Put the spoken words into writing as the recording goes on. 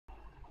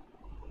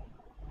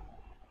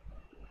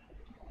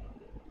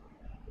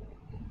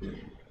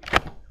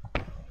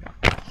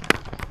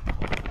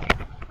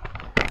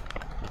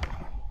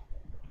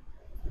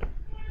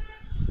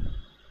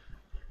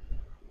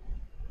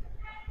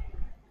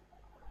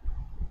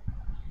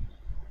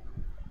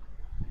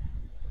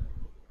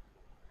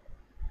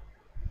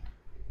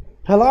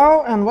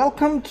Hello and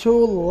welcome to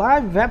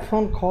live web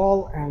phone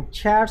call and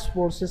chat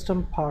support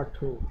system part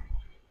 2.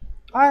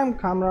 I am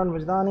Kamran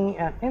Wajdani,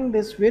 and in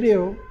this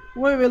video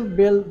we will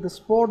build the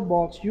support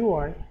box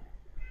UI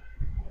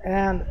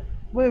and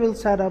we will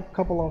set up a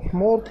couple of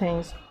more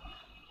things.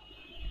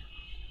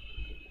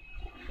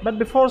 But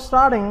before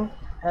starting,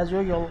 as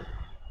usual,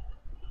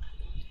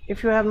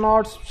 if you have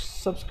not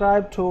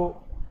subscribed to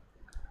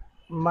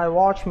my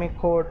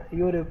WatchMeCode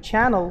YouTube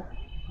channel,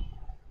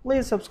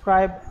 please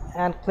subscribe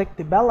and click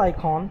the bell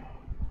icon.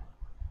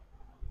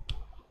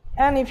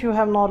 And if you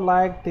have not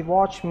liked the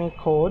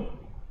WatchMeCode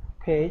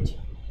page,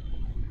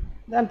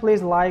 then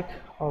please like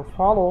or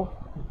follow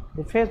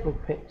the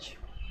Facebook page.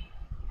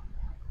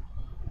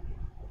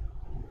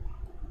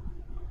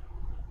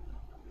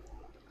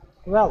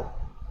 Well,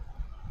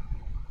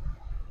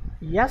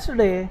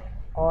 yesterday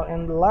or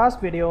in the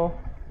last video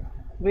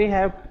we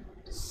have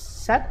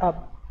set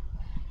up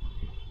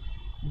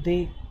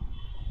the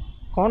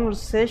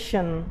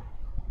conversation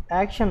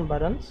action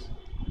buttons,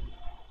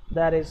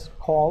 that is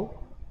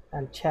call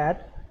and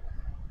chat,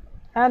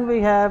 and we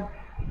have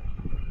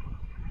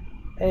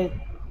a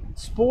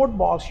support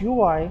box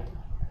UI.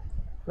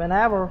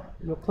 Whenever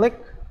you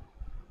click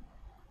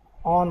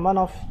on one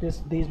of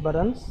these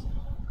buttons,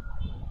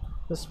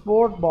 the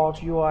support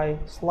box UI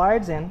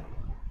slides in,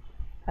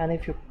 and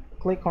if you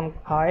click on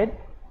hide,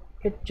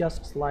 it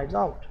just slides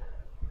out.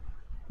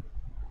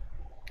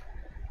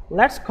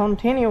 Let's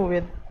continue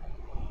with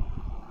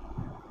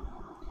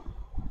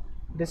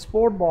the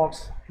support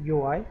box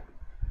UI.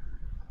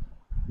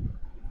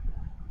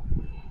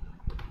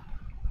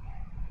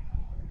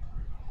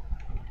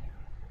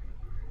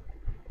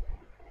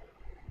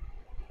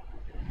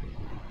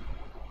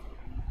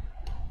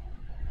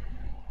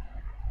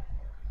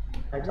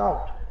 Slides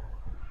out.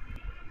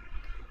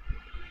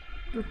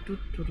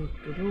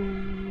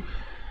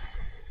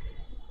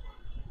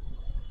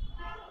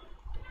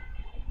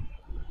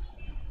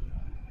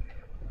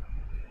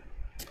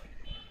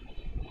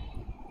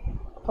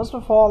 First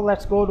of all,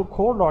 let's go to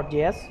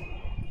core.js,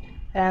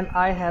 and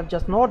I have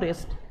just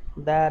noticed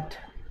that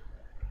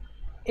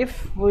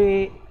if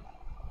we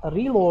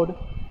reload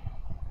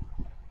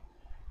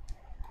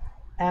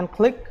and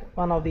click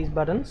one of these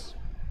buttons,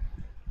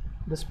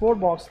 the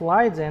support box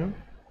slides in,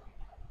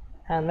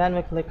 and when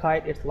we click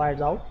hide, it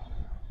slides out.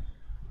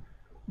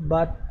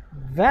 But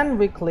when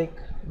we click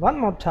one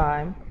more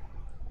time,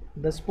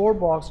 the support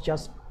box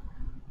just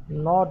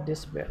not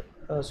disappear.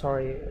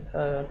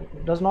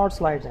 Does not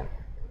slide in.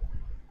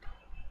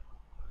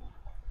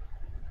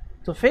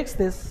 To fix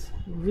this,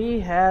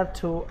 we have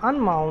to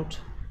unmount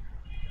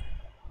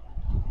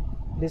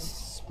this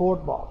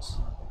support box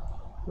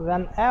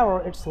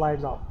whenever it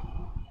slides out.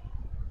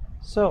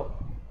 So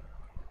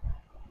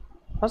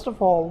first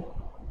of all,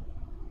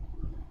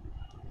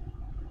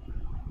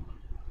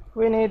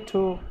 we need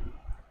to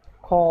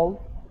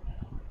call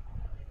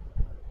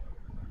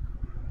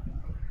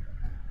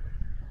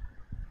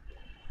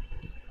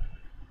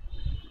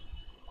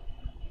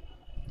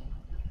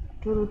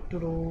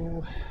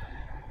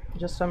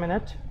just a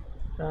minute.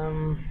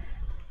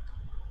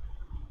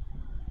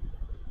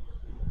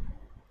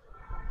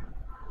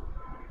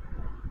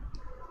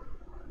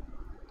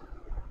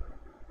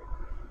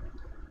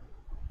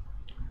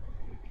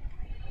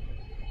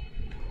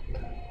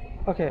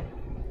 Okay,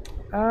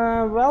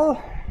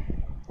 well,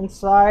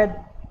 inside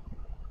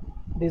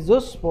the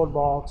Zeus support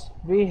box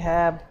we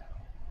have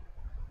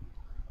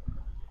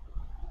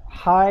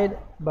hide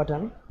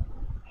button,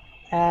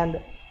 and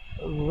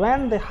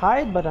when the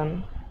hide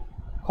button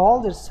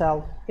calls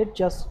itself, it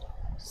just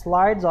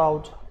slides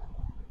out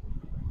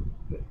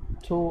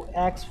to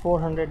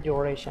x400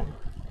 duration.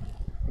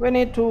 We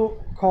need to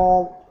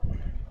call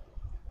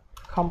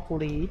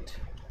complete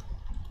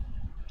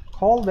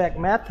callback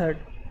method,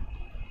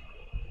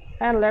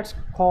 and let's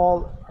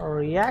call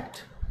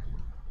react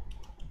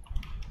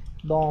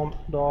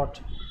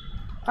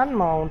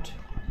dom.unmount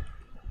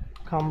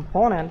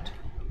component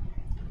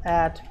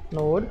at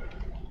node,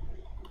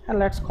 and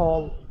let's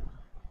call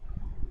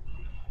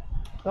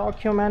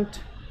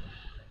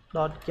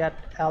document.get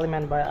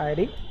element by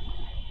id,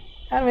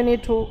 and we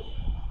need to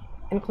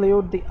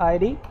include the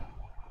id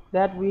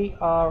that we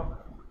are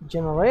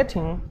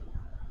generating,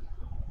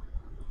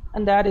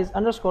 and that is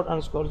underscore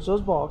Zeus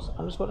box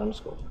underscore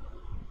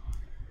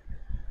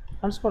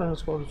Zeus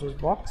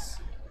box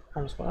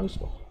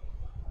underscore.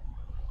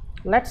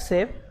 Let's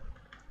save.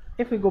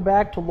 If we go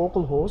back to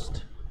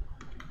localhost,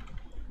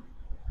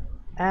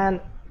 and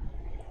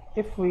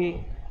if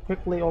we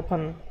quickly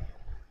open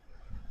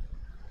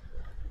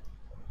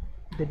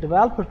the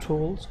developer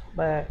tools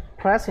by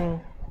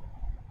pressing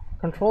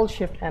Ctrl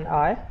Shift and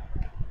I,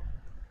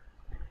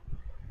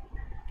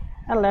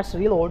 and let's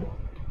reload.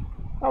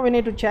 Now we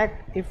need to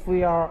check if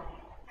we are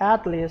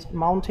at least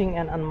mounting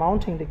and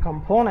unmounting the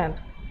component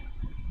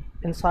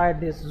inside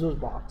this Zeus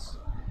box.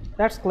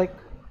 Let's click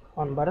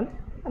on button,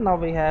 and now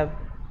we have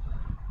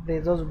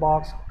the Zeus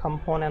box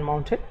component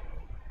mounted,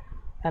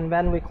 and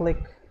when we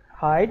click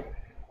hide,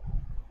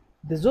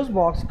 the Zeus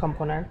box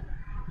component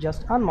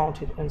just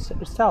unmounted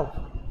itself.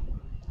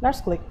 Let's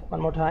click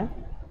one more time,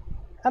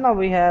 and now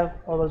we have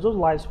our Zeus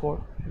Live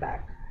Sport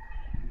back.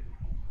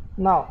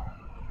 Now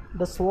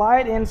the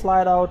slide in,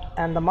 slide out,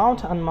 and the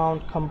mount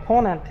unmount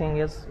component thing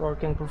is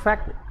working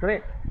perfectly.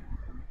 Great.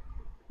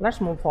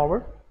 Let's move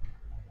forward.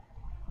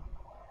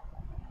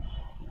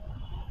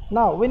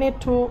 Now we need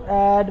to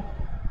add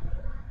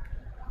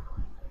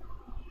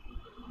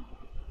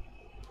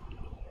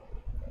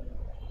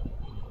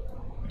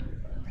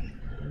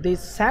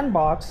this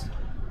sandbox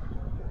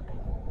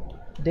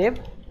div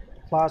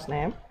class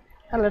name,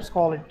 and let's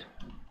call it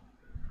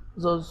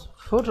Zeus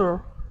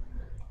footer,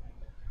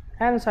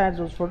 and inside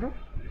Zeus footer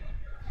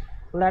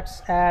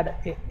let's add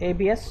a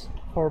ABS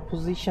for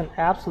position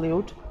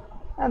absolute,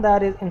 and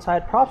that is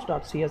inside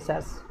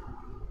props.css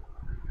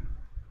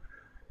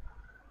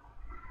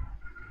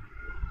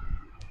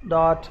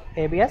dot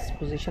ABS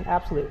position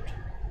absolute.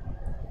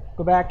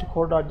 Go back to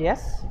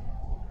core.js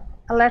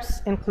and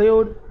let's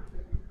include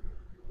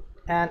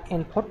an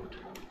input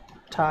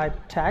type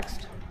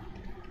text.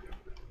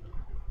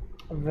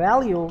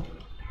 Value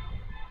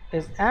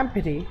is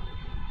empty,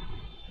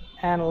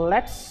 and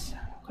let's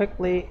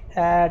quickly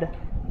add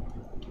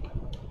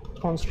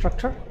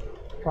constructor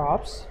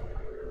props,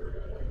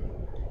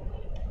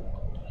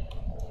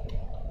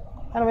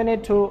 and we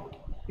need to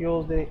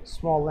use the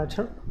small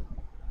letter,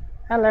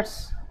 and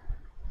let's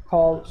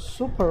call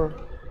super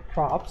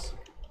props,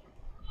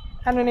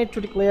 and we need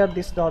to declare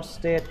this dot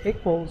state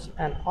equals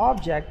an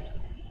object,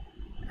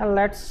 and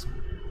let's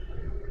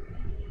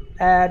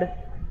add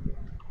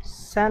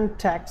send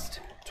text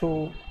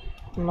to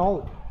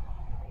null.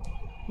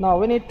 Now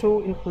we need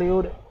to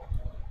include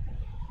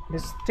the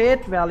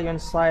state value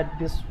inside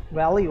this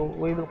value.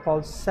 We will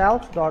call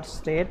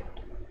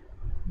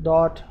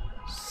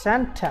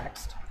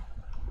self.state.sendText.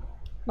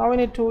 Now we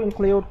need to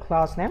include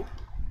class name,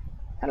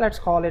 and let's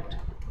call it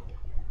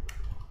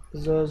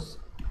Zeus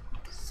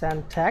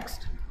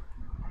sendText.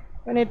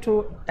 We need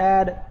to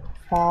add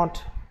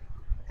font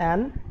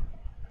N,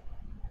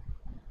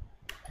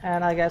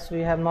 and I guess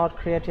we have not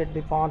created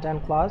the font N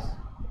class.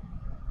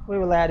 We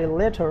will add it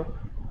later.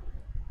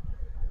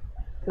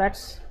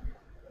 Let's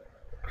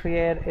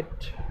create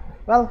it.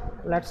 Well,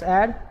 let's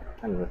add,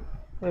 and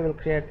we will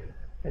create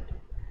it,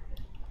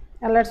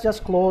 and let's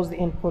just close the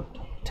input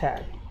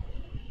tag.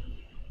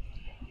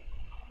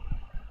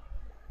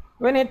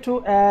 We need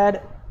to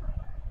add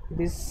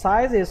the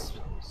sizes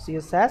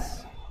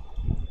CSS,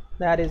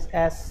 that is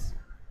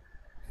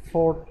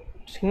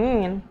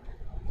S14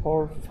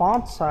 for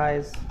font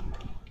size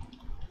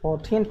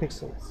 14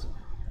 pixels,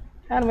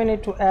 and we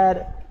need to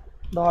add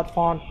dot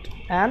font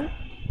N,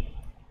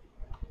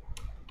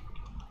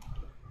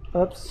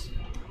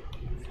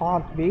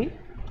 font B,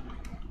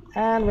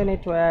 and we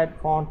need to add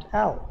font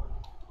L.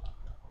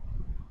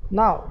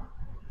 Now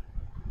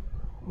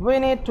we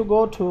need to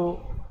go to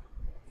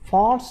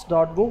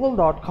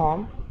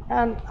fonts.google.com,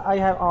 and I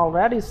have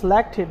already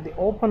selected the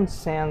Open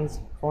Sans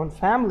font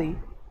family.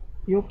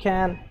 You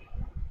can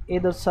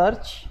either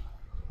search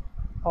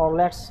or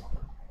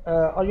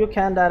you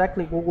can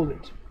directly Google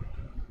it.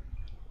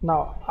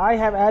 Now I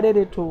have added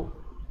it to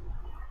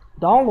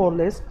download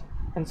list.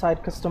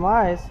 Inside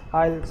customize,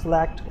 I'll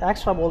select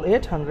extra bold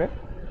 800,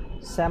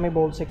 semi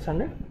bold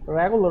 600,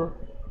 regular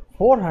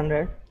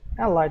 400,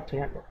 and light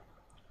 300.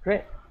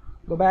 Great.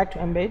 Go back to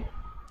embed,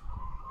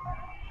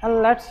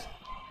 and let's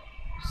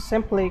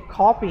simply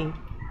copy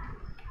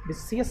the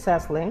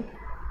CSS link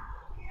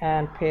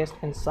and paste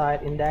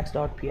inside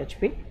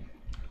index.php.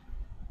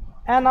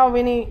 And now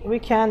we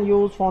can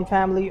use font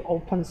family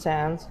Open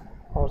Sans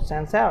or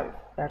sans serif.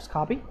 Let's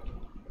copy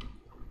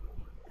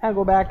and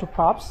go back to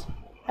props,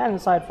 and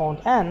inside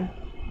font N,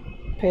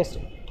 paste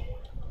it.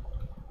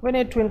 We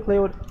need to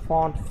include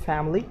font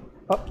family,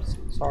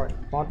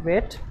 font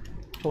weight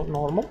to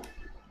normal.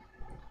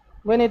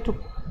 We need to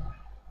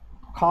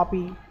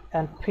copy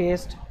and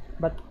paste,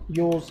 but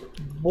use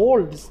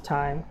bold this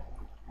time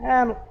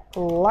and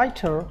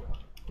lighter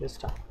this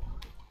time.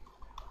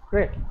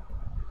 Great.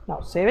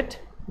 Now save it,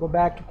 go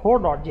back to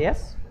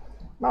core.js.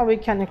 Now we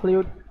can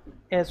include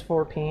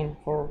S14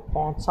 for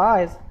font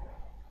size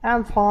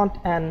and font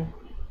N,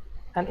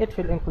 and it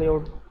will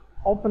include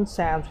Open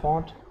Sans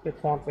font with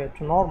font weight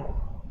to normal.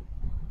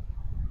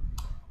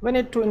 We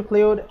need to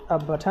include a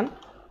button,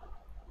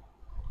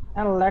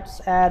 and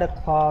let's add a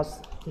class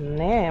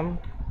name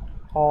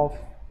of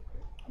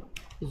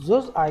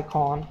Zeus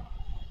icon,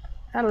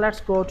 and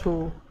let's go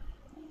to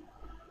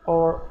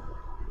our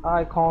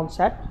icon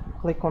set,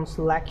 click on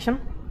selection,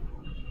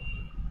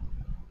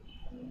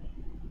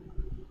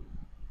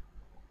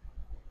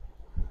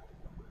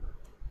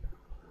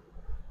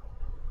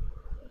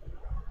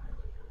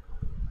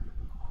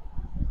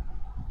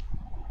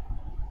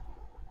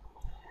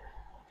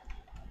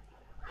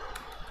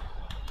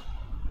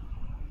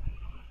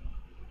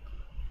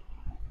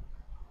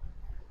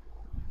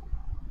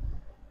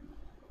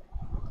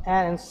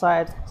 and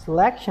inside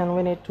selection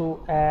we need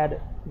to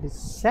add the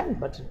send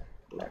button.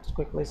 Let's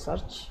quickly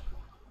search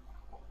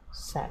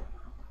send.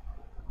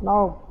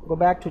 Now go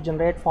back to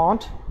generate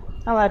font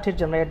and let it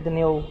generate the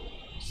new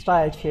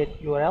style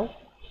sheet URL.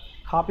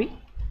 Copy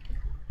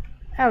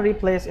and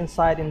replace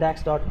inside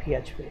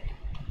index.php.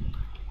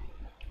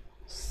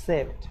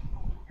 Save it.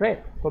 Great.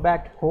 Go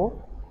back to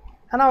core,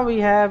 and now we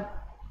have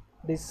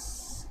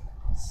this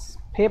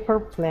paper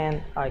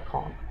plane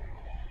icon.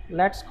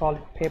 Let's call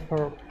it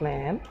paper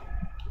plane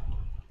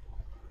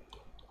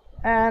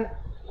and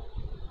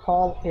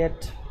call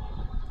it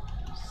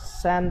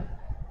send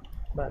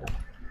button.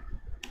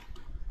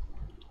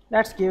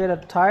 Let's give it a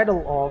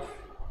title of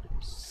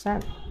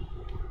send.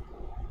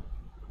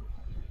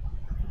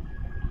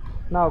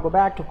 Now go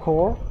back to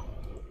core,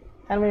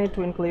 and we need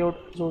to include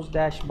those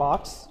dash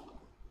box,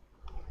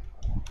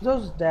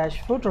 those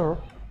dash footer,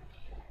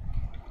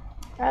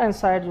 and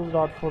inside those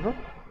dot footer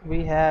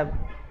we have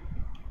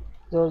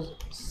those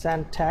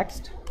send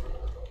text,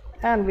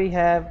 and we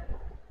have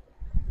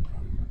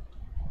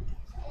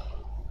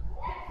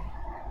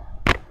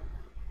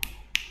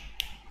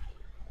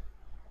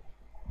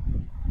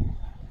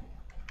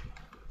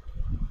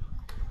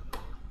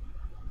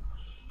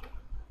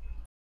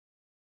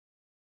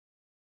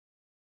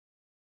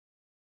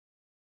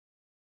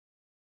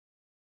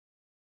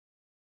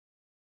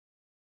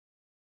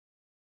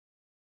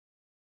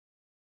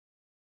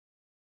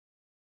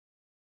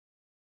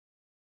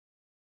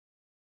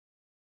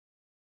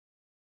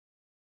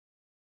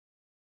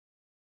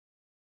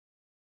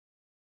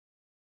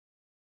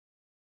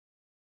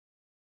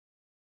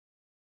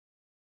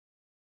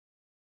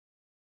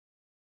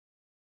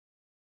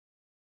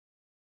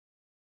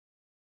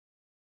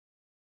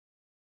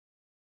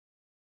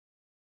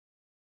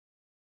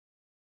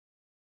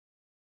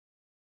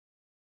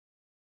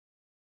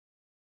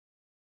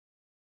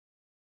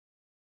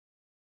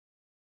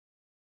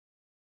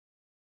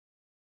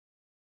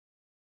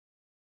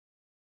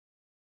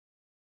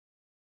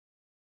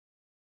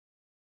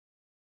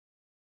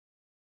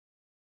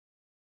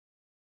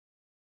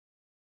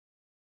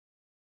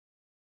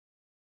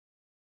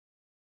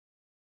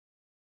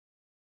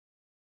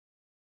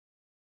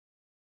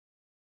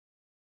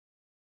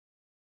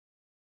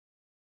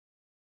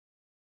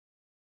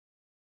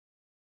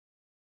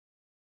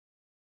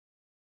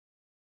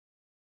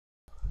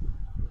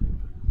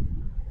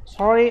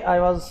sorry, I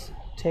was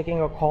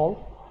taking a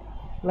call.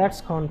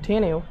 Let's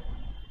continue.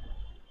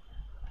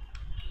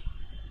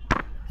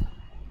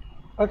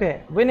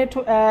 Okay, we need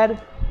to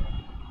add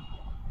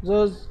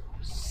those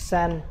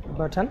send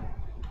button,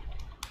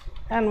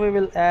 and we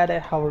will add a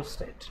hover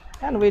state,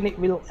 and we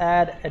will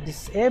add a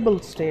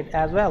disabled state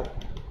as well.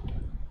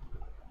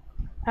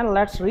 And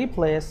let's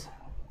replace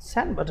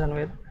send button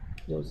with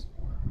those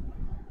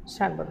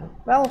send button.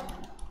 Well,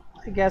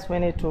 I guess we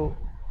need to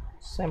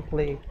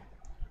simply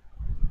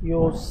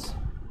use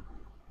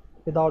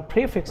without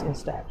prefix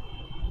instead.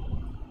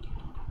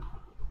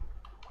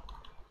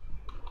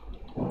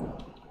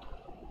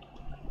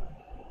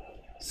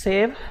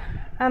 Save,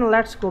 and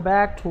let's go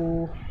back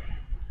to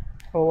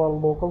our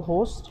local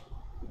host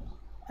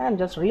and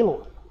just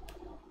reload.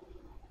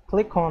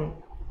 Click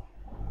on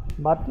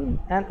button,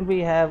 and we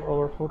have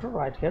our footer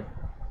right here.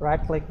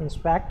 Right click,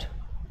 inspect,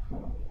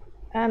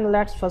 and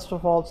let's first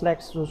of all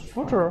select this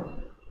footer,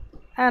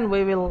 and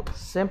we will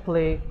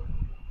simply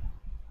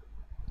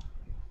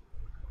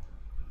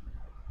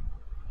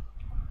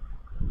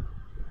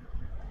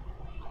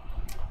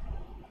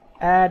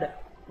add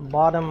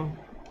bottom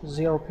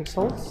 0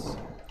 pixels,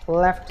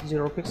 left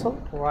 0 pixel,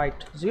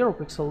 right 0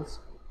 pixels,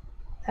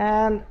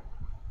 and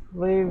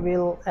we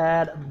will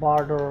add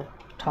border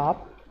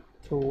top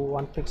to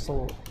 1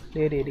 pixel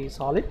DDD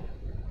solid.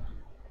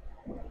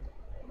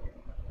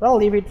 Well,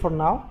 leave it for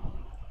now.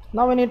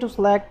 Now we need to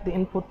select the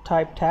input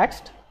type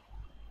text.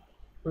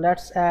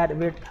 Let's add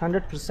width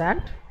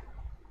 100%,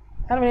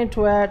 and we need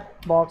to add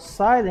box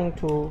sizing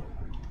to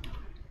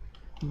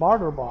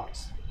border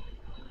box,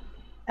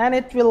 and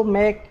it will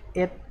make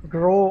it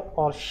grow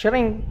or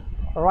shrink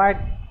right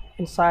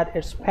inside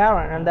its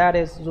parent, and that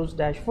is zoos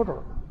dash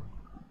footer.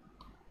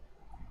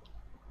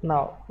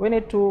 Now we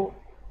need to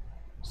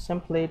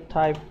simply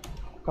type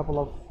a couple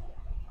of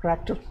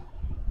characters.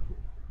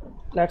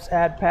 Let's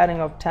add padding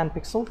of 10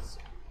 pixels,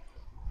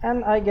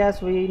 and I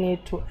guess we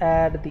need to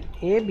add the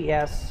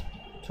ABS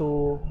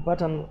to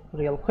button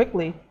real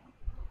quickly,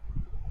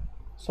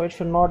 so it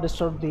should not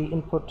disturb the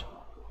input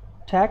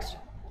text.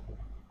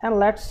 And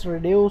let's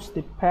reduce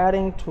the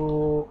padding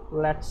to,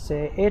 let's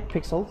say, 8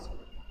 pixels,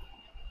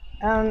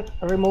 and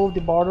remove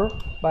the border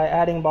by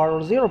adding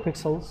border 0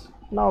 pixels.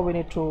 Now we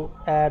need to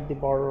add the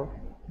border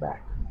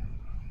back.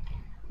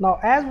 Now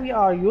as we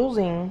are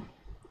using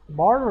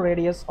border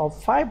radius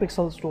of 5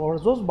 pixels to our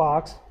Zeus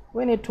box,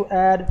 we need to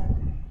add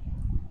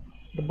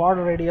the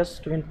border radius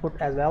to input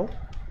as well,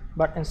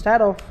 but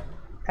instead of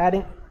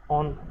adding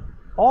on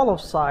all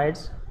of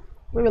sides,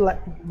 we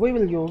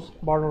will use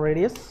border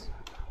radius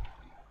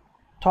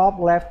top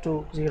left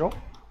to 0,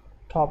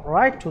 top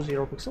right to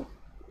 0 pixels,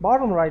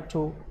 bottom right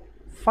to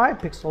 5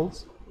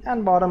 pixels,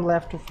 and bottom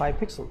left to 5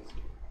 pixels.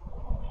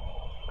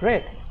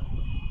 Great.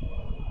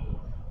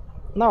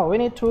 Now we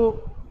need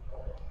to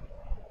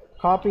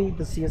copy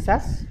the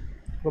CSS,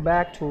 go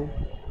back to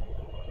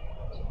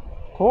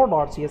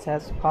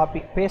core.css,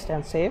 copy, paste,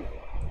 and save,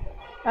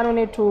 and we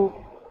need to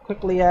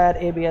quickly add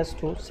ABS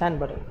to send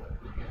button.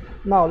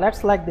 Now let's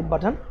select the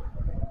button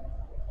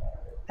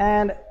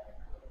and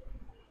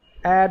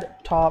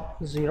add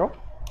top 0,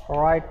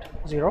 right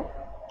 0,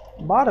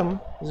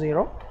 bottom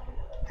 0,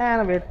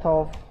 and width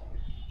of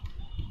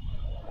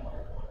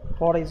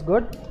 40 is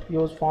good.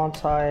 Use font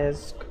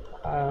size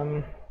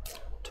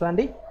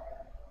 20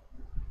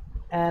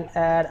 and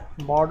add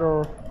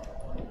border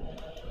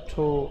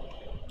to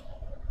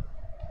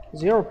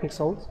 0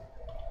 pixels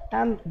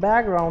and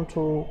background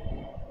to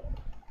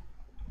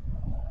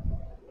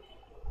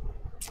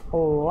a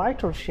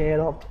lighter shade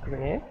of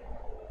gray.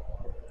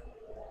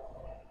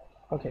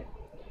 Okay.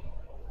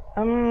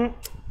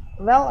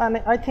 Well,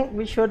 and I think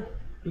we should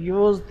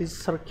use the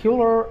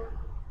circular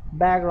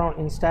background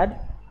instead.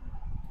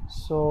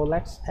 So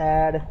let's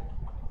add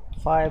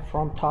 5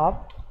 from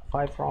top,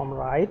 5 from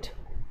right,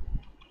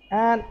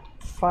 and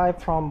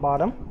 5 from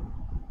bottom,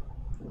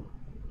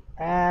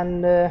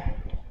 and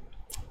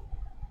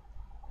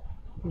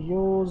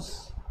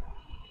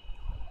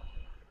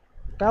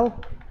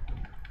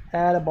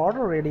add a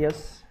border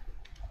radius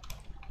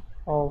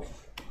of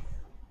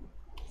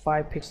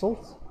 5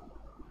 pixels.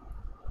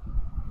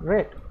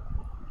 Great.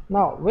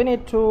 Now we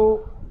need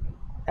to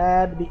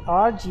add the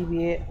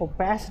RGBA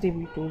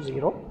opacity to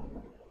 0,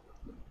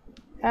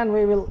 and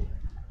we will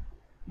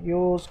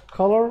use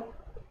color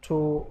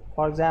to,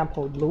 for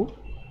example, blue,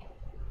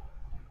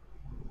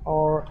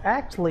 or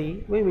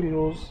actually we will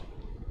use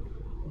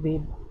the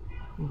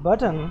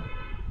button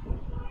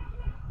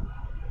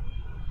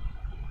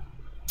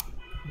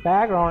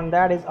background,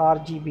 that is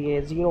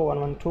RGBA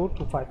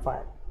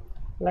 0112255.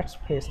 Let's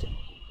paste it.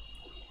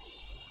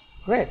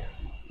 Great.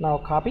 Now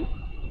copy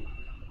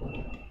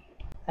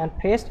and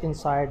paste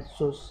inside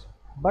this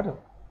button,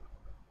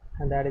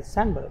 and that is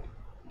send button.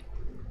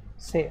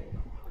 Save.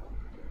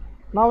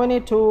 Now we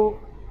need to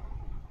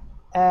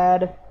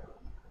add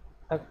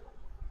a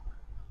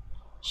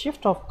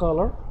shift of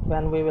color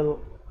when we will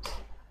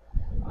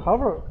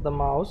hover the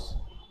mouse.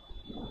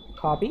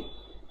 Copy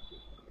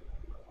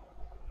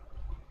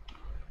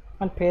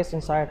and paste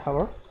inside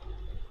hover.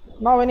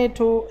 Now we need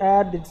to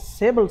add the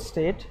disabled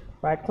state.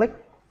 Right click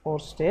for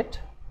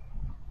state,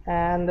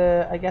 and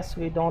I guess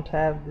we don't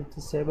have the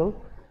disable.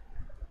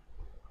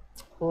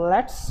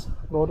 Let's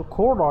go to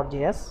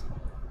core.js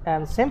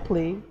and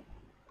simply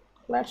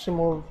let's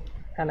remove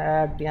and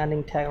add the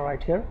ending tag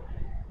right here.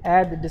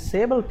 Add the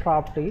disabled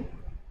property,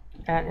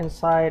 and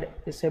inside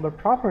disabled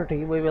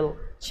property we will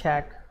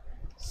check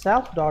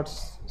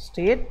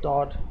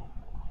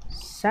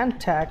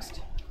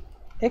self.state.sendText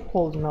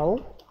equals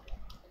null,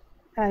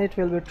 and it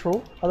will be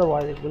true,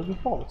 otherwise it will be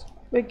false.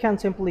 We can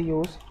simply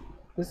use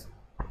this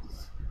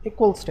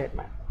equal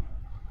statement.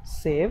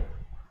 Save,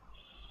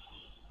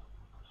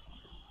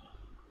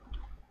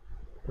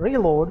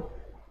 reload,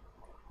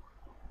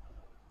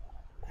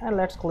 and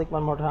let's click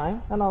one more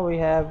time, and now we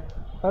have,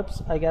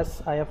 oops, I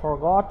guess I have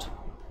forgot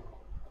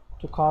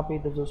to copy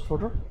this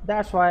footer.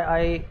 That's why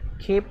I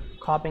keep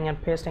copying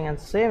and pasting and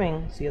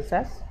saving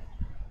CSS.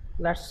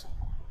 Let's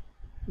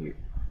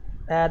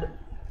add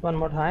one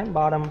more time,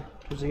 bottom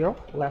to 0,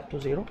 left to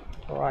 0,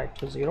 right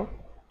to 0,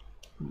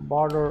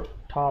 border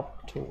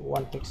top to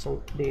 1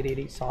 pixel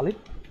DDD solid,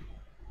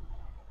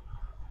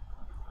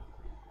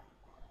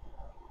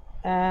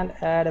 and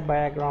add a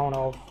background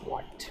of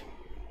white.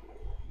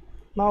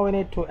 Now we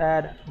need to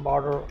add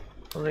border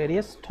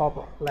radius,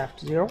 top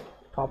left 0,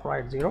 top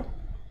right 0,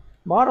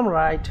 bottom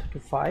right to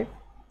 5,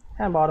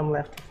 and bottom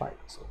left to 5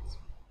 pixels.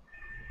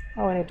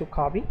 Now we need to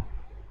copy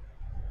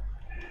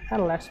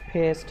and let's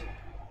paste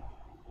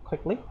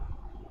quickly.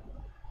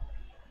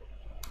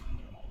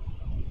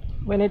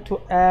 We need to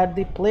add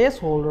the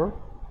placeholder,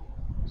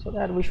 so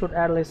that we should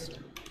at least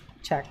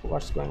check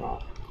what's going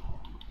on.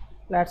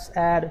 Let's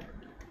add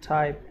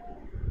type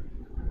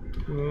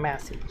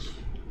message ...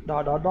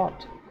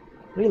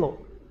 reload.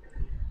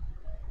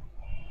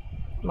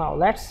 Now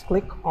let's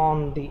click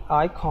on the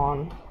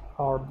icon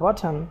or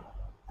button,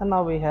 and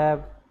now we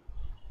have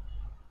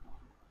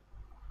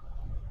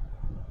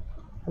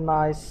a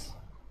nice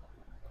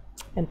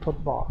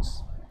input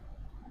box.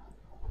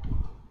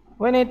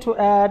 We need to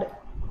add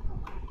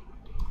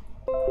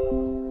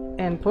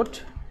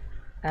input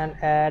and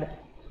add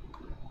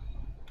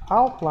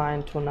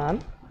outline to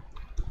none.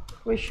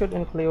 We should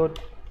include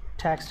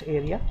text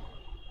area,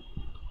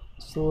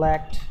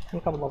 select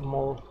a couple of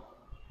more.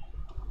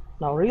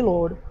 Now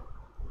reload,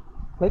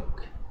 click,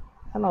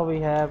 and now we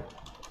have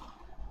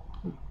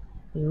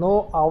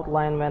no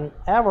outline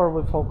whenever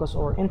we focus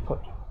our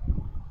input.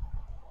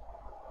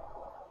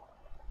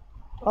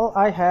 Well,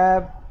 I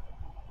have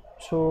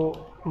to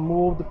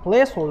move the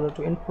placeholder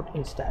to input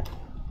instead.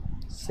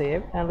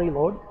 Save and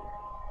reload.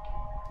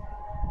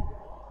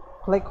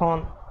 Click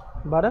on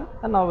button,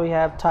 and now we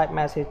have type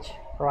message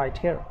right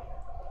here.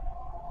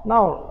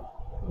 Now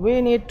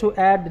we need to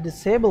add the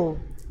disable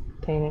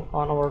thing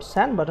on our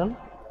send button.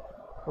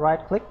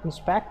 Right click,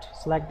 inspect,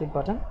 select the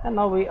button, and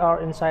now we are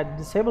inside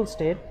the disabled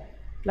state.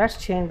 Let's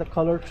change the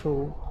color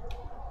to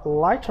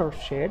lighter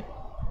shade,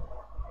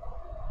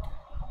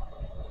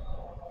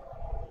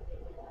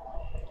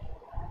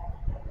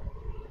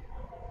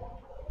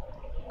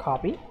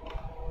 copy,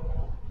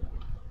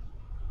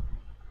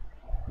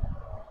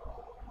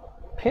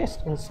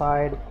 paste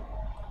inside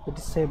the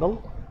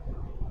disable,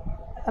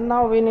 and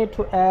now we need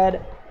to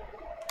add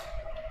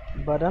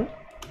button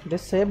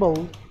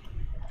disabled,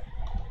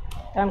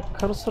 and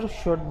cursor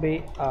should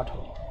be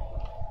auto.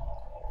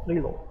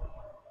 Reload,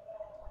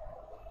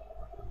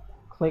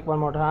 click one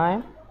more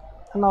time,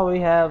 and now we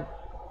have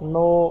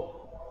no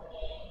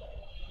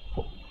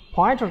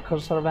pointer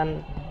cursor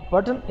when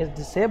button is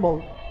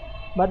disabled,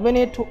 but we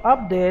need to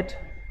update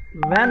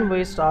when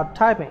we start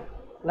typing.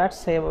 Let's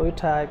say we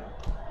type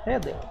hey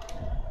there.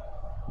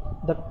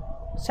 The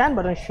send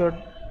button should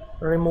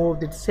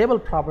remove the disable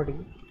property.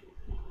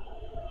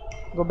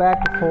 Go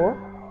back to core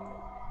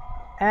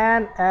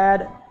and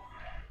add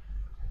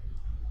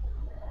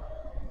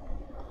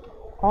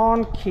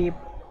on keep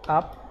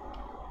up,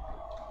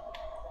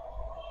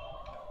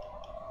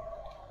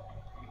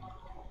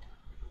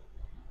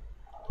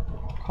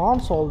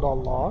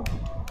 console.log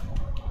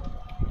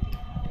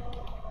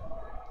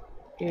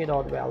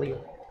a.value.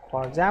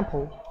 For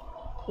example,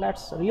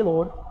 let's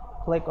reload,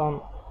 click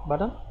on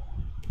button,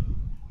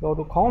 go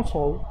to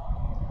console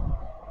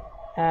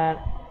and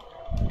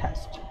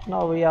test.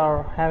 Now we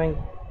are having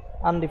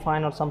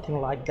undefined or something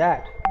like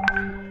that.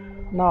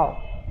 Now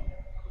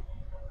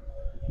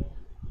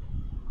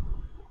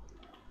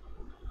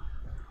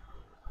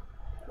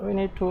we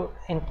need to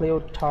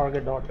include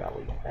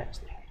target.value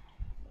actually.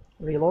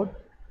 Reload,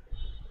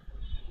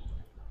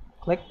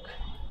 click,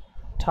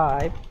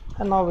 type,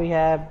 and now we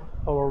have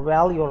our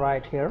value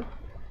right here,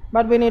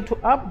 but we need to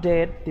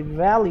update the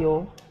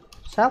value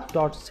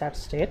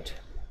self.setState,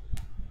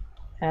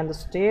 and the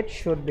state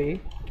should be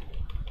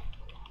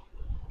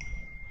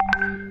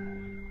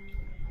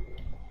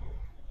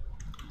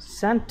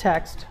send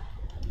text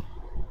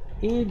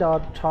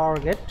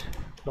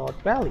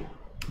e.target.value.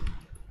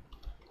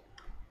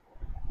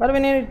 But we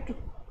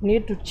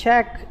need to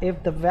check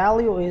if the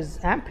value is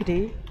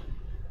empty,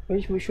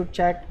 which we should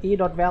check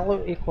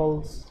e.value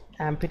equals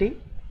empty,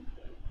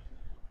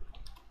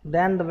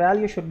 then the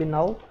value should be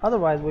null,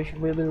 otherwise we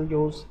will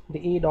use the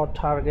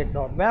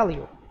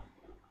e.target.value.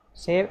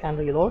 Save and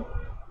reload,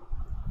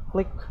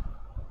 click,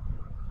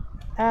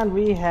 and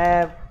we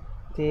have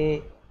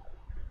the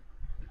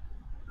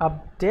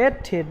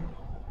updated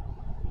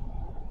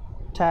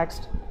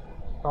text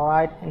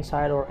right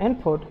inside our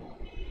input,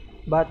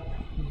 but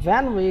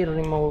when we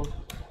remove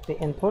the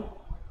input,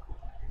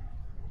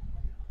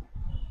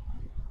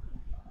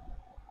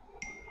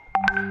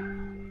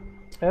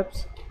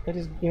 oops, it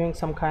is giving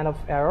some kind of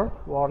error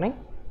warning.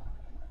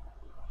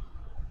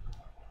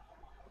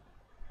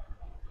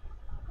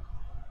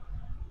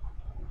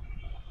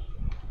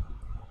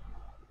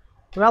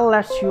 Well,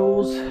 let's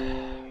use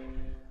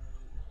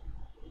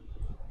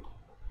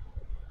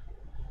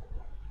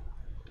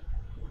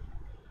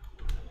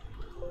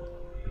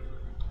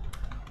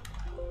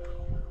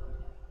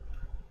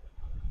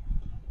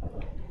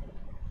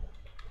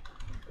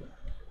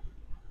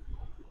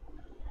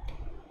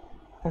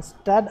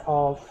instead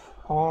of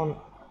on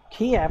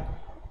key up,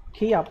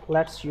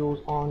 let's use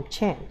on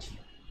change,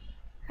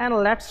 and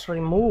let's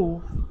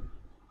remove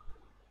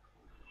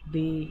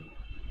the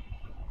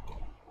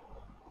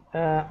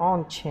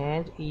on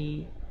change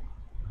e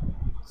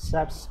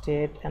set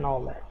state and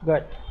all that.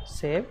 Good.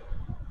 Save,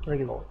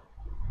 reload.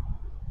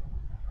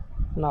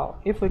 Now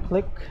if we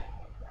click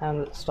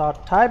and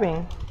start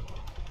typing,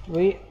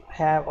 we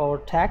have our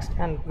text,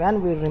 and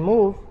when we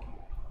remove,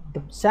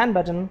 the send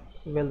button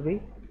will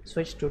be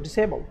switched to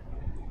disable.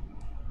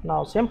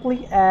 Now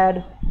simply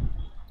add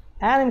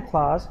anim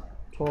class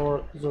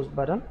to this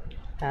button,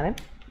 anim,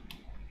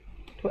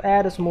 to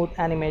add a smooth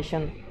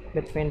animation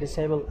between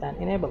disable and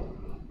enable.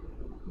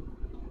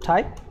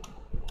 Type,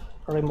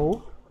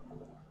 remove,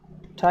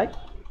 type,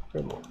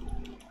 remove.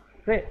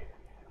 Great.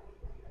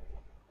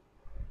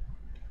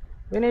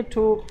 We need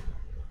to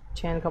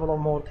change a couple of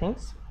more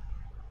things.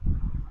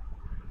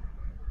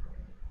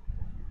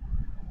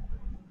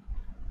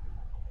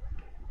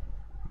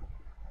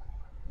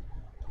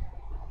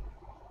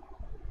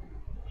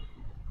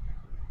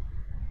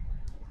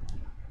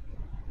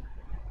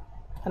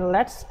 And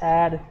let's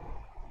add,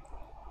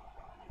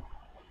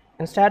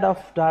 instead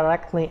of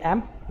directly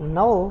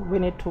null, we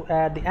need to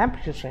add the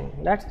empty string.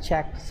 Let's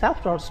check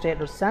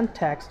self.state or send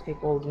text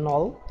equals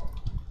null,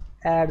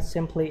 add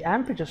simply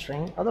empty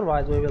string,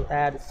 otherwise we will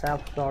add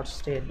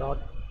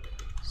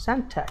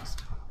self.state.send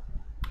text.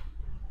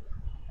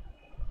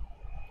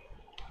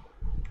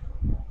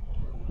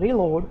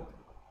 Reload.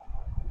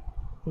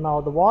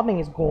 Now the warning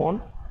is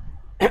gone.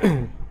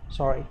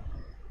 Sorry,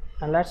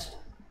 and let's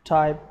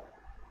type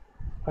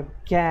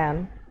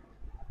again,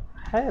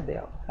 hey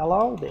there,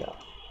 hello there,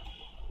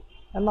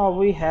 and now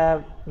we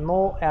have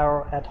no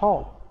error at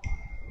all.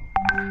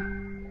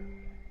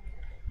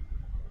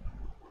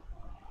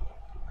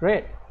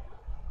 Great.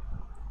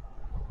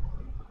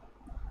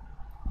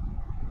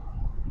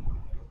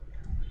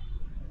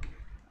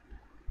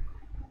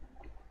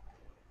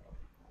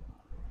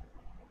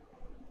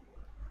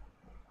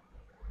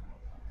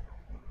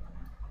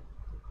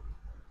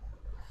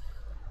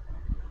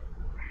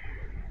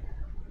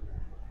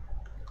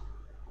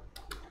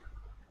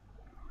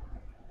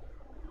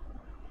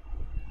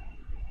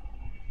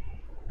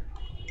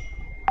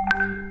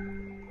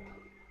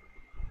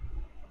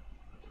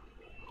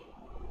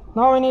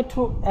 Now we need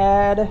to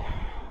add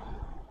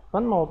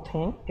one more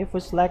thing. If we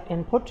select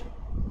input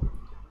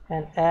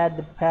and add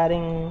the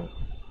padding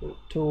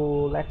to,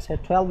 let's say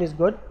 12 is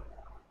good,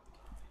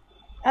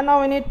 and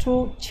now we need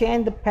to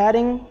change the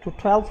padding to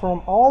 12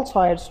 from all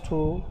sides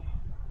to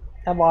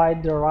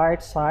avoid the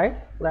right side.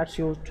 Let's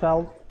use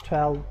 12,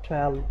 12,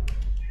 12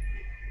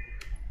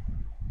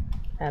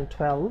 and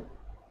 12.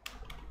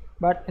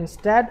 But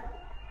instead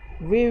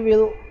we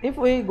will, if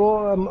we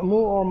go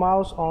move our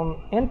mouse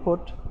on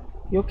input,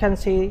 you can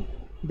see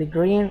the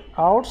green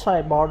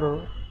outside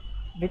border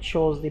which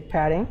shows the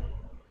padding.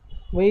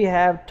 We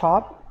have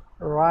top,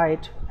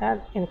 right,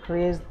 and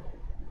increase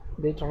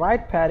the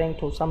right padding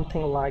to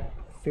something like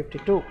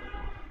 52.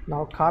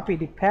 Now copy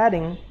the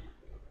padding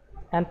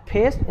and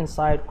paste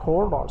inside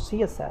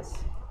core.css.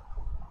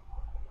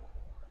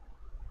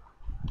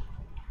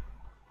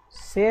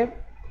 Save,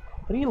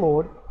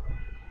 reload,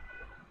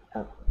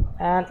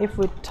 and if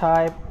we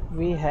type,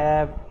 we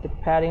have the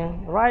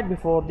padding right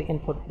before the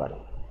input button.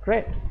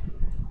 Great.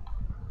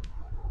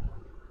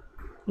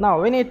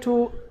 Now we need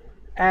to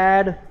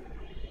add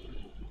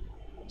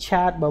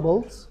chat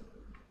bubbles.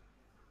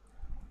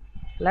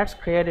 Let's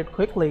create it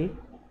quickly.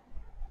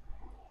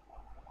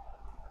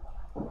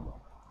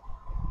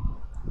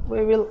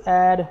 We will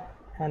add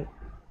an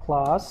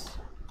class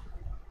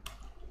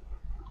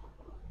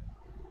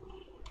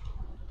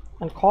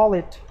and call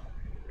it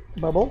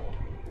bubble,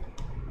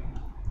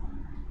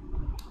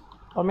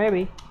 or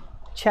maybe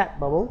chat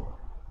bubble,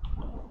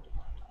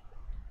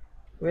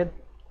 with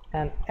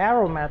an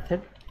arrow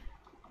method.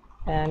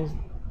 And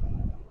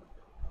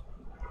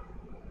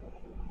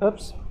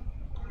oops,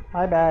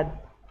 my bad.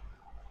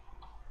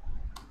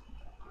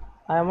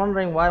 I'm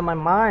wondering why my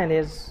mind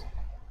is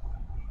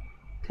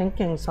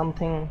thinking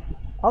something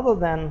other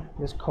than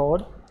this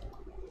code.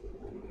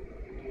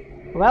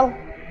 Well,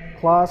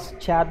 class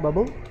chat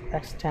bubble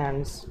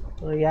extends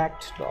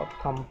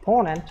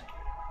react.component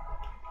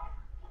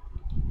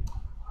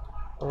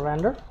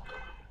render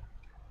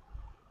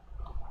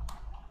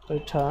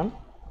return,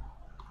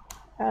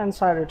 and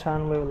inside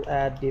return we will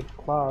add the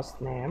class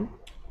name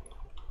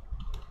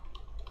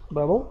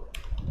bubble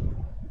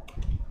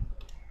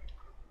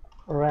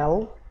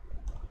rel,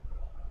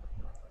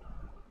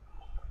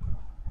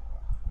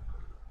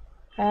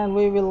 and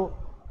we will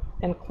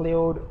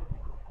include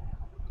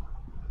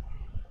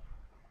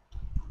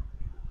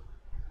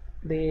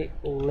the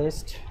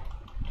list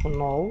to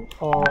null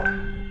or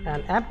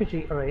an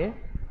empty array.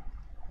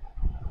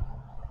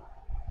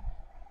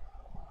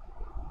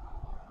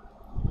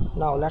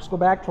 Now let's go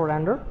back to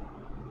render,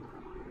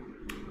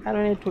 and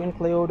we need to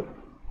include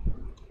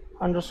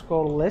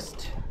underscore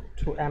list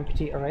to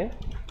empty array.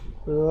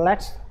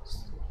 Let's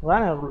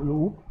run a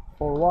loop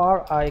for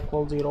var I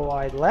equals 0,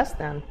 I less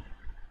than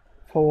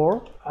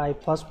 4, I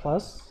plus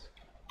plus,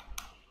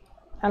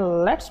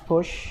 and let's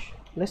push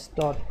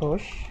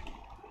list.push,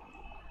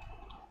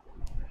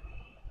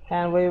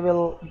 and we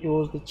will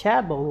use the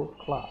chat bubble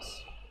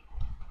class,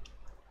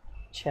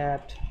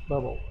 chat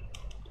bubble,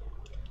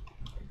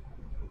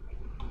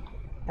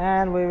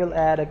 and we will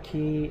add a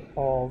key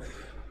of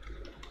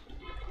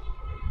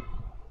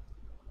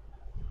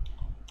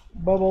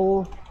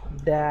bubble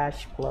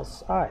dash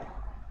plus I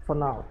for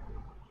now.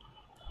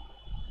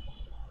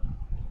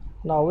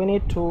 Now we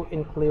need to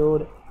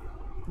include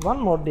one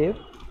more div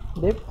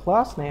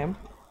class name,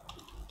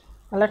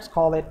 and let's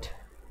call it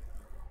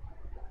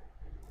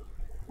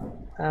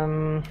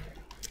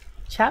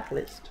chat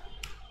list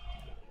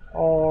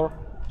or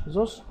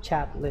those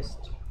chat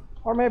list,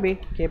 or maybe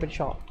keep it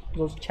short,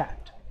 those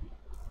chat.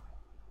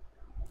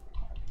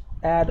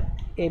 Add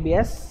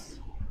abs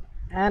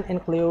and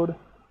include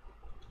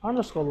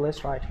underscore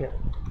list right here.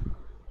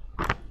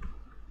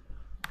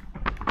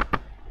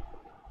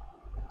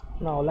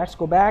 Now let's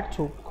go back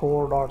to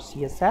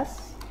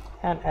core.css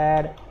and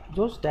add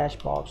those dash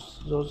box,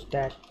 those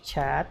dash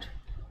chat,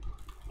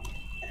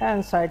 and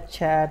inside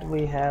chat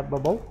we have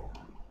bubble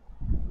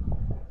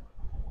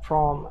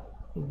from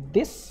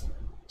this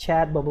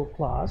chat bubble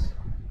class.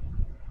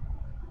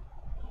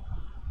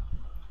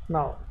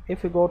 Now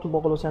if we go to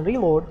bubbles and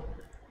reload,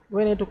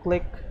 we need to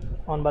click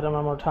on button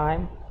one more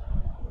time,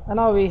 and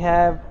now we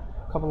have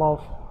a couple of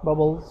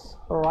bubbles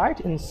right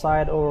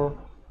inside our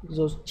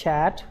those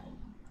chat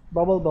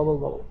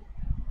bubble.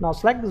 Now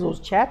select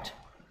those chat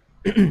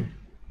and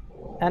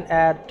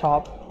add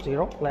top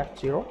 0, left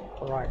 0,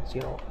 right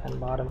 0, and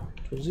bottom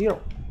to 0.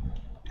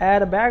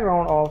 Add a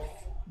background of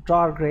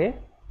dark gray,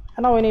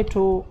 and now we need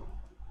to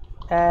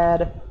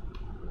add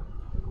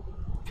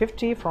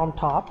 50 from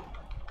top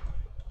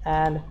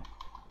and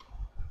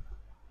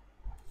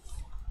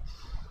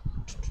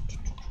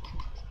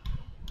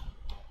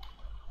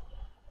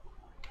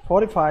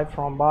 45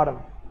 from bottom,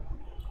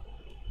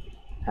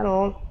 and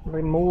I'll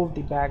remove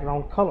the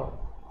background color,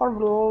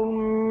 or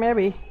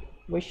maybe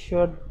we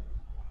should,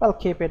 well,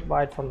 keep it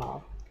white for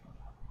now.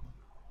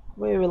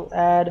 We will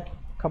add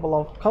a couple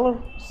of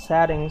color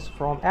settings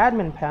from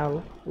admin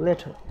panel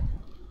later.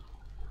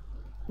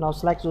 Now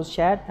select those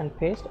chat and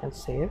paste and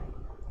save,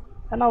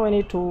 and now we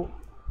need to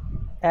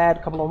add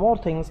a couple of more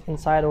things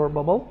inside our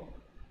bubble.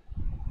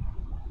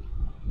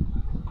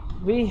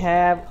 We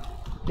have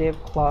div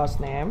class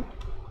name,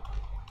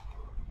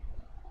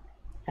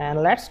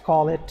 and let's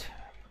call it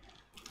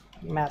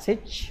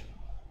message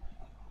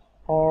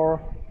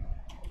or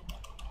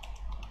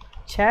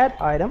chat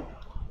item,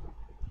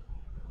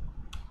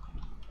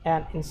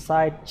 and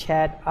inside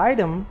chat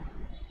item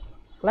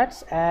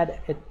let's add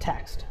a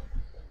text.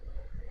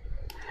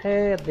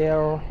 Hey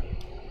there,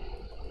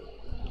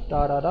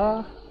 da da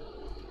da,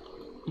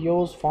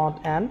 use font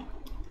and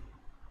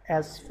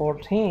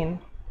S14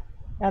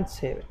 and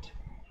save it.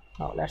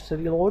 Now let's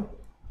reload,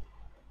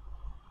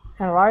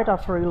 and right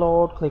after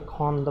reload click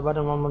on the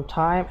button one more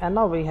time, and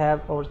now we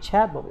have our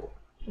chat bubble.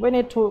 We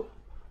need to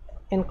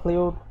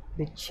include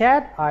the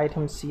chat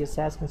item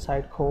CSS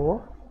inside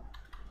core.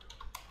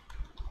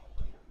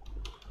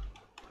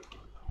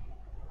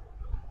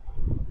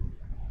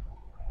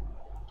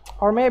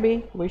 Or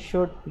maybe we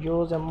should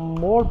use a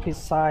more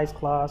precise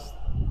class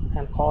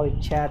and call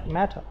it chat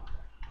meta.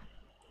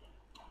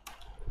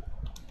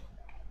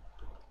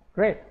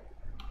 Great.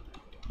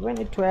 We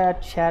need to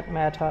add chat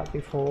meta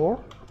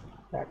before.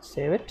 Let's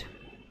save it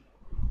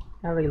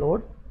and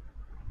reload.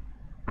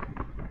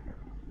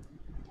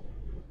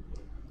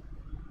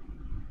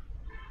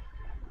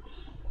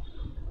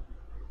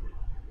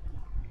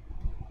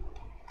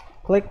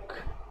 Click,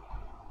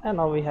 and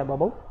now we have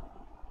bubble.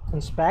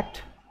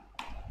 Inspect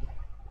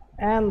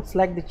and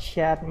select the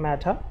chat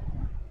meta.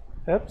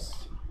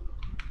 Oops,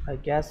 I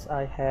guess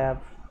I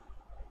have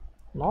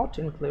not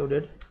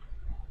included.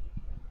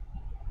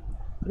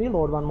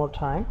 Reload one more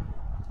time.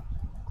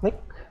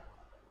 Click,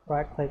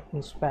 right click,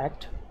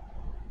 inspect,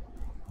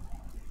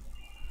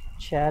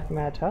 chat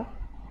meta.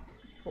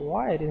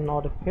 Why it is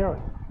not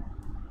appearing?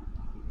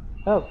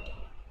 Oh,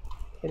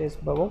 it is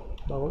bubble,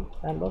 bubble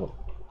and bubble.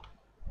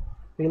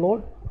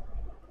 Reload,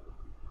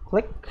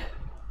 click,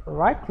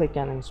 right click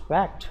and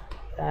inspect,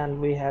 and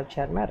we have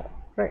chat meta.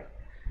 Great.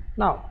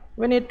 Now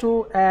we need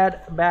to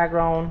add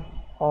background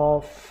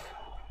of,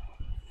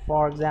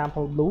 for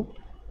example, blue,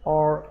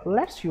 or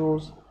let's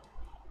use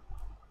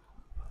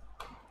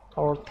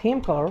our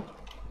theme color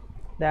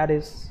that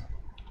is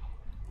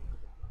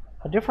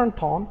a different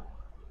tone,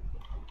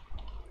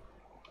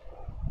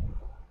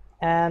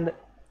 and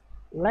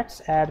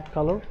let's add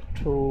color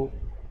to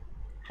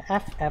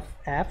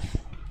FFF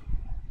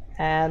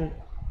and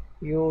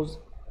use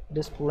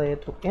display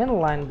to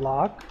inline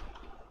block,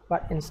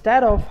 but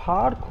instead of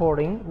hard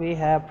coding we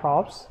have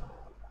props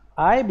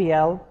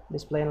IBL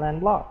display inline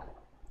block.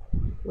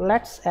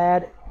 Let's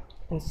add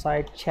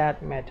inside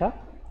chat meta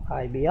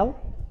IBL,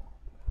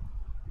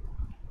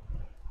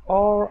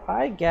 or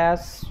I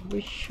guess we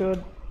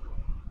should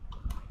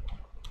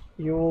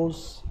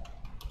use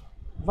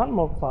one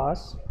more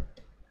class,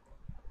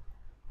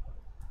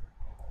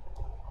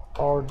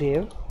 or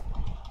div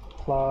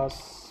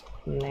class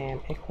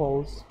name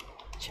equals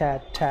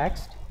chat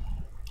text,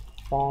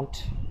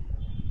 font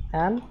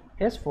and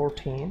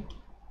S14,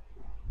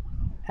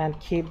 and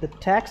keep the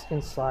text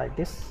inside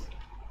this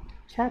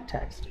chat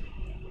text.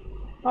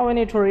 Now we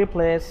need to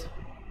replace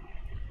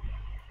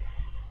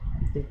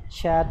the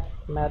chat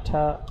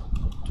meta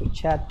to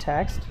chat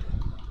text,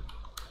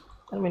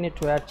 and we need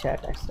to add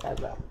chat text as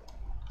well.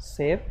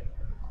 Save.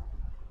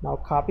 Now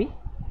copy,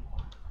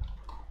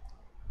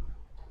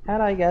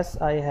 and I guess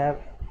I have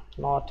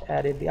not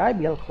added the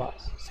IBL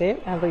class.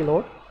 Save and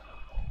reload,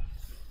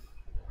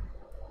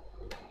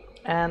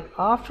 and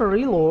after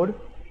reload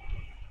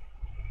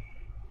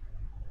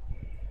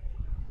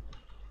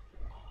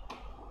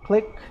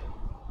click,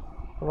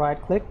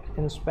 right click,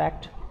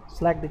 inspect,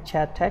 select the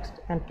chat text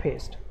and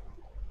paste.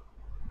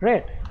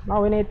 Great.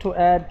 Now we need to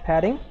add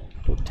padding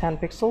to 10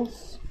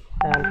 pixels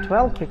and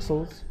 12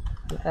 pixels,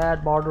 and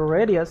add border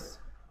radius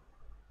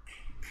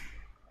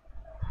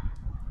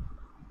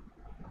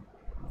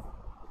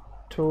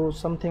to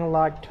something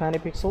like 20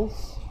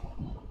 pixels,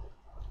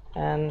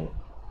 and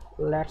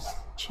let's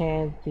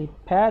change the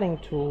padding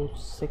to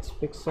 6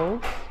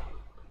 pixels,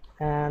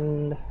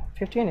 and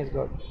 15 is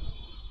good.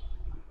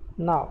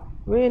 Now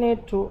we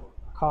need to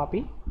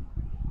copy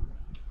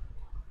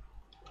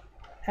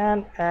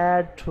and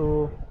add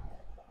to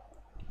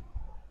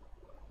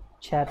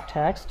chat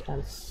text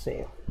and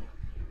save.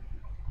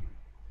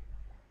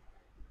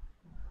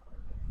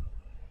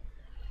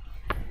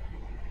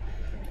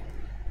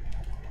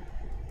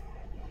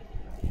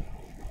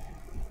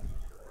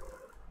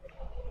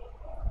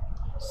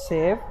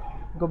 Save,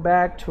 go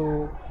back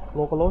to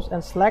localhost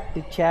and select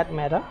the chat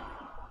meta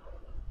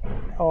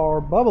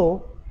or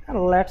bubble,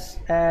 and let's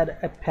add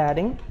a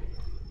padding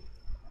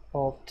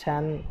of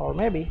 10, or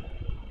maybe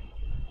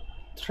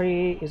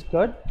 3 is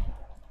good,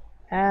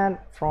 and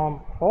from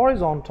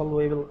horizontal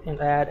we will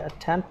add a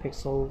 10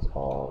 pixels,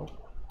 or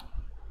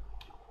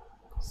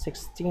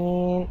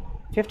 16,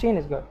 15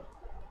 is good,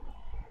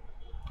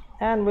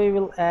 and we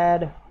will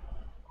add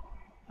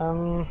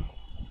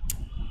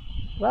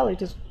well,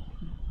 it is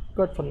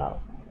good for now.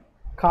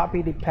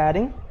 Copy the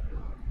padding,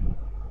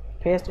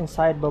 paste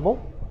inside bubble,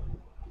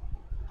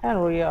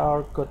 and we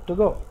are good to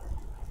go.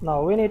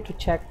 Now we need to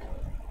check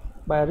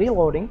by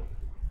reloading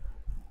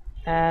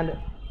and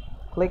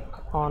click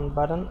on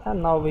button,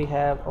 and now we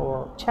have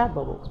our chat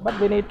bubbles, but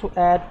we need to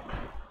add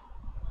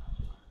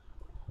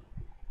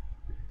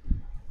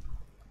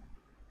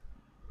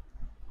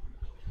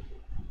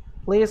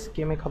please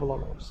give me a couple of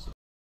minutes.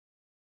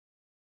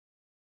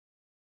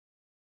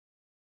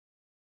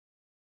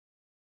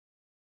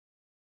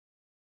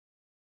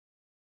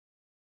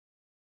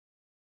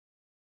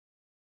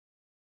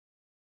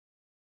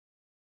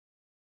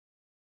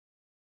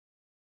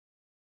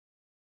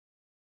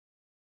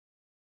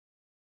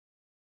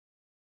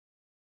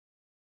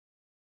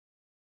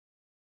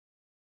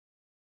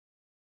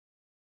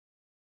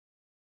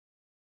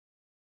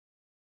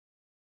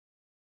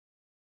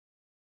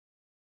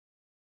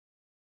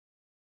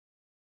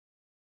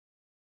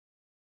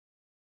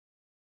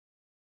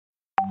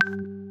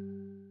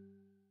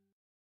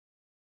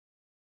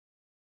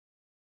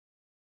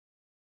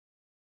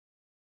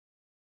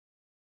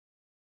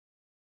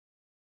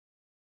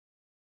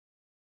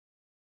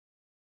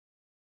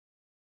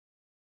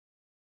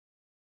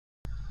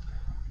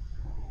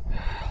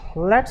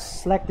 Let's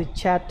select the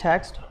chat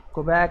text,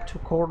 go back to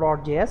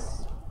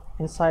core.js.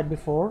 Inside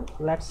before,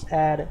 let's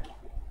add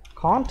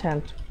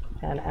content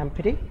and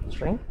empty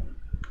string.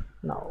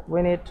 Now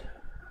we need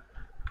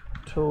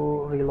to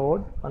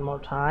reload one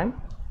more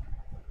time,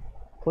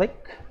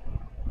 click,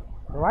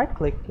 right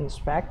click,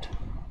 inspect,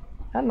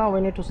 and now we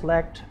need to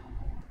select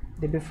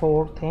the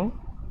before thing,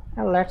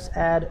 and let's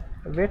add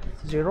width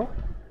 0,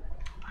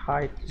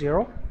 height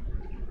 0,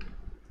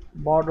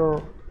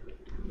 border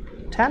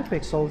 10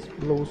 pixels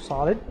blue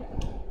solid,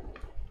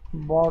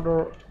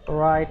 border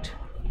right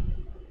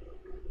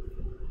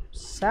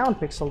 7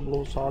 pixel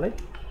blue solid,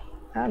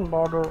 and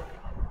border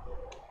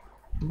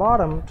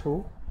bottom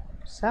to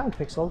 7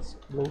 pixels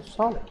blue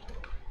solid.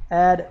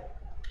 Add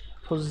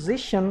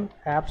position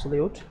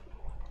absolute,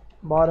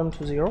 bottom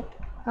to 0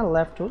 and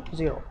left to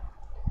 0.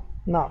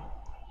 Now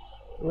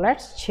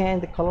let's change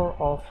the color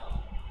of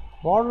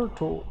border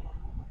to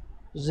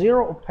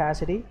 0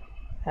 opacity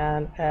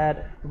and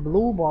add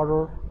blue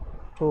border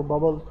to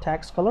bubble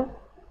text color,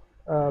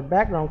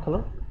 background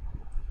color,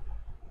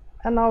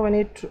 and now we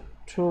need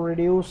to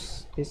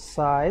reduce the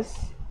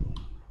size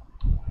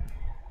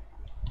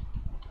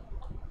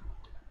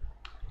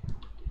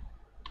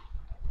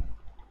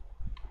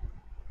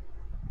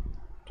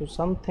to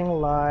something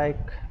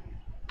like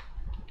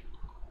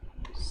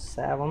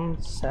 7,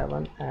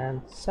 7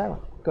 and 7.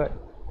 Good.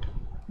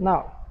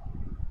 Now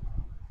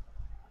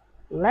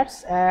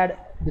let's add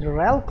the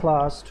rel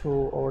class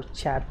to our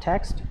chat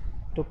text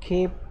to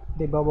keep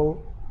the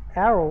bubble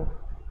arrow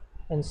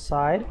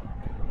inside,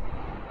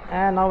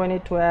 and now we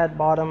need to add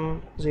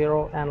bottom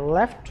 0 and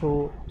left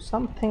to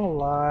something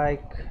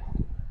like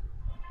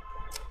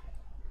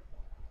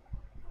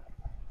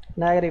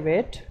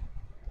 -8.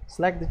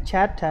 Select the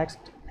chat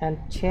text and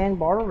change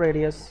border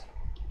radius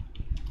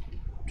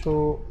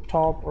to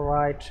top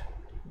right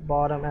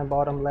bottom and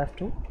bottom left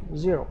to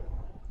 0.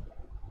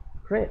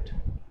 Great.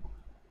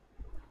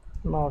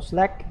 Now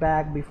select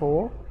back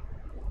before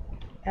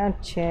and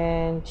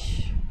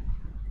change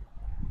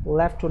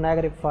left to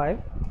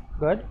 -5.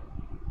 Good.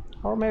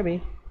 Or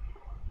maybe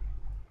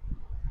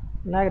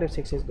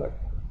 -6 is good.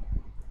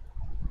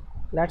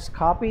 Let's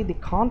copy the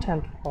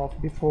content of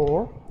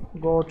before,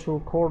 go to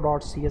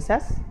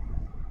core.css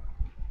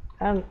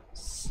and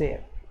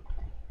save.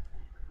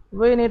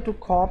 We need to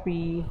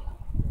copy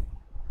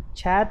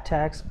chat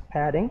text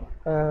padding,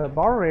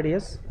 border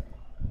radius,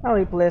 and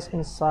replace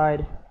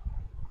inside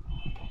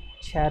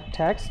chat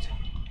text,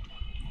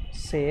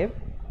 save,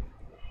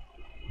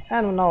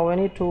 and now we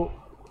need to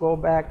go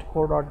back to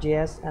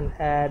core.js and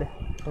add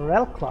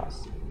rel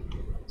class,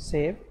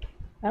 save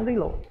and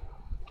reload.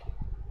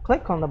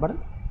 Click on the button.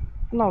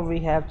 Now we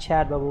have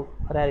chat bubble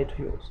ready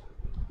to use.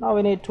 Now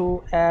we need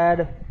to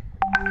add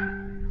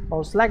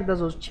or select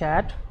the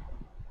chat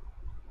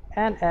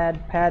and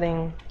add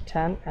padding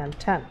 10 and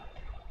 10,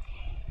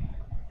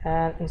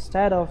 and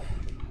instead of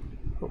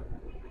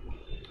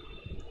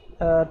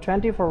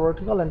 20 for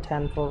vertical and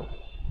 10 for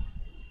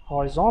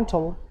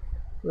horizontal,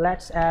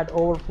 let's add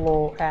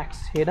overflow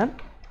x hidden,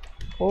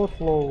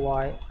 overflow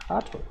y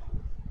auto.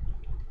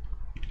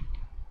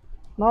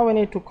 Now we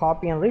need to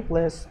copy and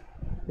replace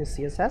the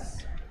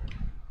css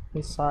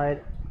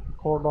inside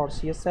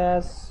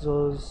core.css,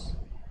 those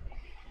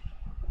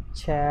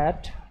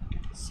chat,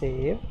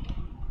 save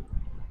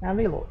and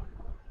reload.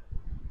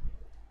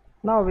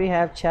 Now we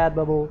have chat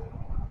bubble.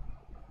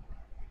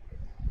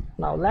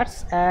 Now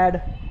let's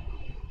add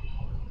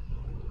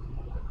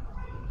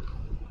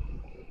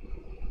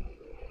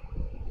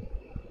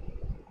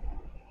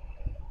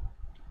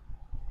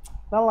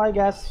well, I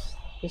guess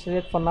this is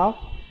it for now.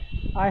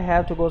 I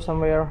have to go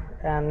somewhere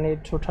and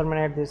need to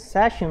terminate this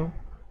session,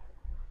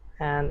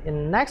 and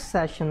in next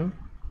session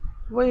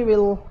we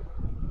will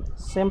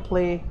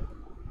simply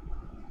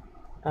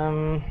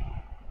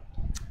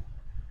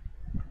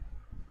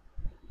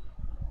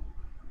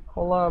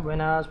hola,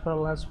 buenas,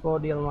 pero let's go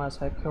deal más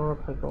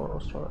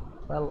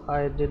well,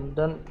 I didn't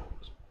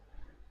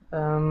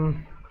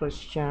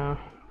Christian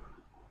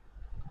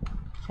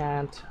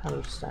can't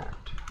understand.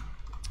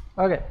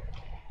 Okay,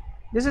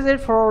 this is it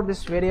for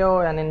this video,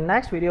 and in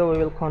next video we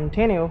will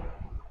continue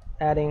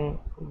adding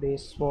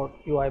this sport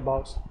UI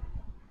box.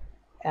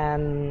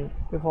 And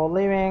before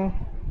leaving,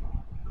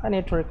 I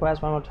need to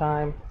request one more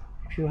time,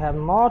 if you have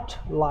not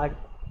liked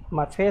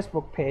my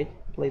Facebook page,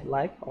 please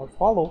like or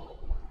follow,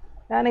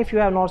 and if you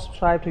have not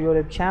subscribed to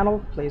YouTube channel,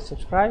 please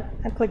subscribe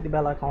and click the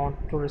bell icon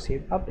to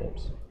receive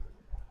updates.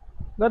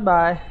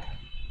 Goodbye.